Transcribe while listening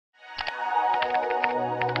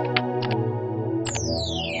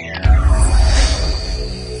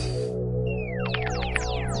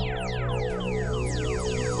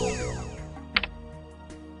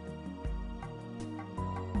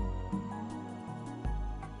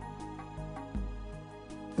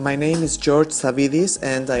My name is George Savvides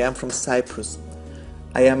and I am from Cyprus.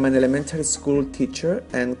 I am an elementary school teacher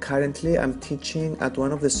and currently I'm teaching at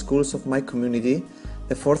one of the schools of my community,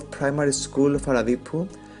 the 4th primary school of Aradipu,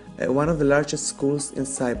 one of the largest schools in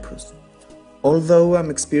Cyprus. Although I'm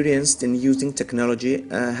experienced in using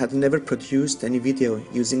technology, I have never produced any video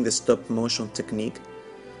using the stop-motion technique.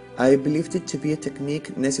 I believed it to be a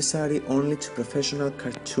technique necessary only to professional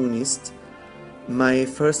cartoonists. My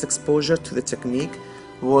first exposure to the technique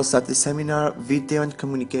was at the seminar Video and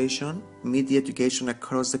Communication, Media Education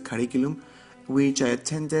Across the Curriculum, which I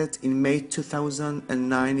attended in May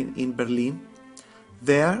 2009 in Berlin.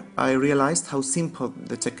 There, I realized how simple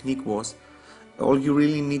the technique was. All you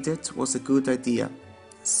really needed was a good idea.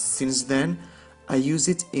 Since then, I use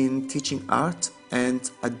it in teaching art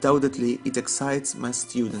and undoubtedly it excites my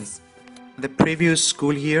students. The previous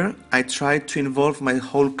school year, I tried to involve my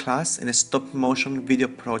whole class in a stop-motion video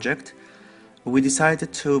project. We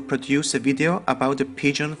decided to produce a video about a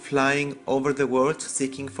pigeon flying over the world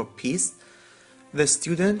seeking for peace. The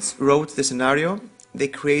students wrote the scenario, they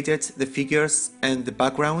created the figures and the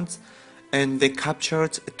background, and they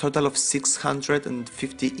captured a total of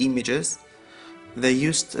 650 images. They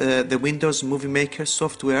used the Windows Movie Maker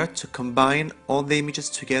software to combine all the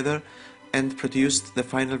images together and produced the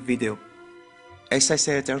final video. As I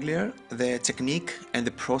said earlier, the technique and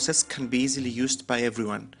the process can be easily used by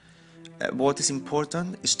everyone. What is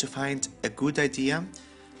important is to find a good idea,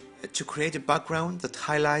 to create a background that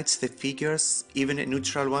highlights the figures, even a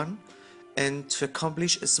neutral one, and to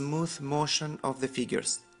accomplish a smooth motion of the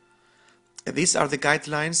figures. These are the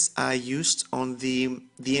guidelines I used on the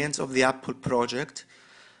end of the Apple project.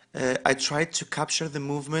 I tried to capture the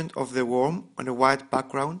movement of the worm on a white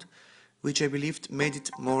background, which I believed made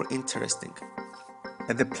it more interesting.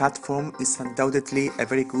 The platform is undoubtedly a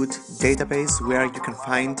very good database where you can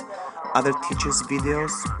find other teachers'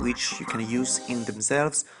 videos which you can use in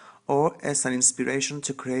themselves or as an inspiration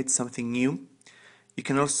to create something new. You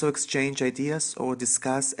can also exchange ideas or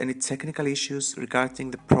discuss any technical issues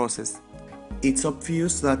regarding the process. It's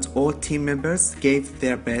obvious that all team members gave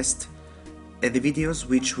their best. The videos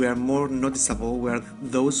which were more noticeable were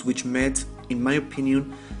those which met, in my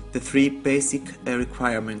opinion, the three basic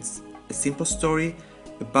requirements: a simple story,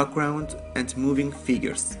 a background, and moving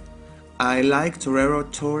figures. I liked Torero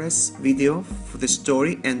Torres' video for the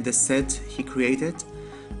story and the set he created,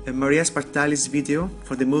 Maria Spartali's video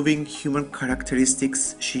for the moving human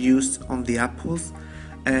characteristics she used on the apples,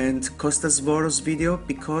 and Kostas Voros' video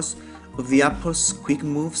because of the apples' quick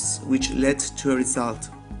moves which led to a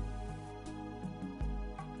result.